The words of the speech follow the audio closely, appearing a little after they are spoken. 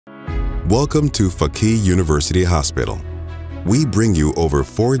Welcome to Fakeeh University Hospital. We bring you over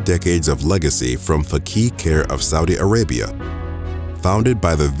 4 decades of legacy from Fakeeh Care of Saudi Arabia, founded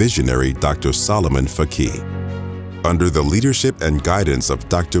by the visionary Dr. Solomon Fakeeh. Under the leadership and guidance of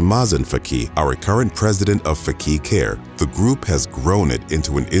Dr. Mazen Fakeeh, our current president of Fakeeh Care, the group has grown it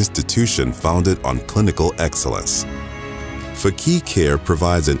into an institution founded on clinical excellence. Fakeeh Care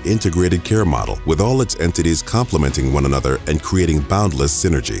provides an integrated care model with all its entities complementing one another and creating boundless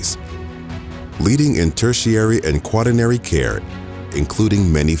synergies. Leading in tertiary and quaternary care,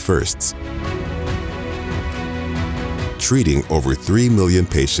 including many firsts. Treating over 3 million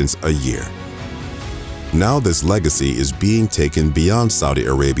patients a year. Now this legacy is being taken beyond Saudi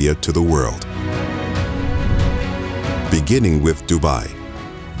Arabia to the world. Beginning with Dubai,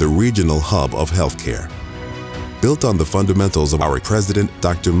 the regional hub of healthcare. Built on the fundamentals of our president,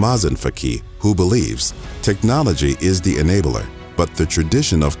 Dr. Mazen Fakeeh, who believes technology is the enabler, but the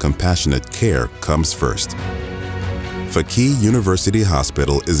tradition of compassionate care comes first. Fakeeh University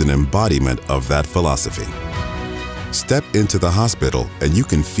Hospital is an embodiment of that philosophy. Step into the hospital and you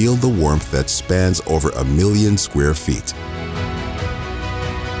can feel the warmth that spans over 1 million square feet.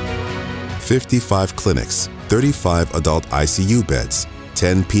 55 clinics, 35 adult ICU beds,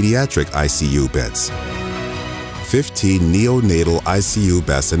 10 pediatric ICU beds, 15 neonatal ICU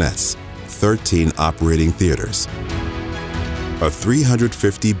bassinets, 13 operating theaters, a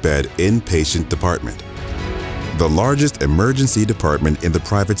 350-bed inpatient department, the largest emergency department in the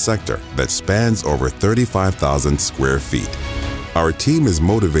private sector that spans over 35,000 square feet. Our team is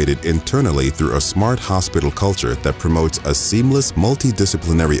motivated internally through a smart hospital culture that promotes a seamless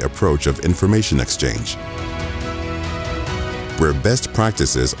multidisciplinary approach of information exchange, where best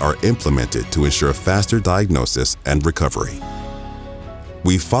practices are implemented to ensure faster diagnosis and recovery.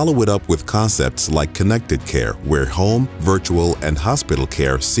 We follow it up with concepts like connected care, where home, virtual, and hospital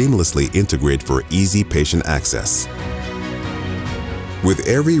care seamlessly integrate for easy patient access. With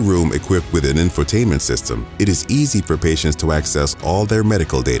every room equipped with an infotainment system, it is easy for patients to access all their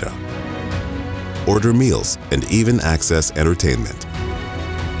medical data, order meals, and even access entertainment.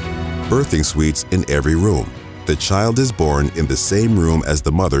 Birthing suites in every room. The child is born in the same room as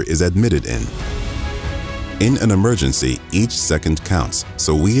the mother is admitted in. In an emergency, each second counts,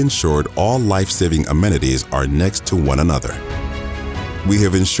 so we ensured all life-saving amenities are next to one another. We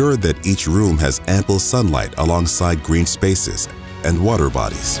have ensured that each room has ample sunlight alongside green spaces and water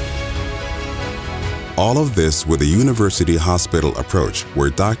bodies. All of this with a university hospital approach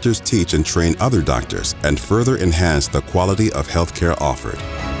where doctors teach and train other doctors and further enhance the quality of healthcare offered.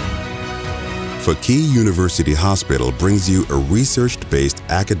 Fakeeh University Hospital brings you a research-based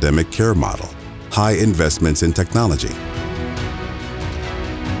academic care model, high investments in technology,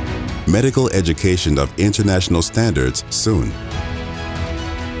 medical education of international standards soon,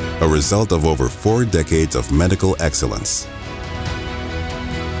 a result of over 4 decades of medical excellence.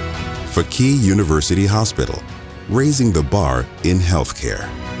 Fakeeh University Hospital, raising the bar in healthcare.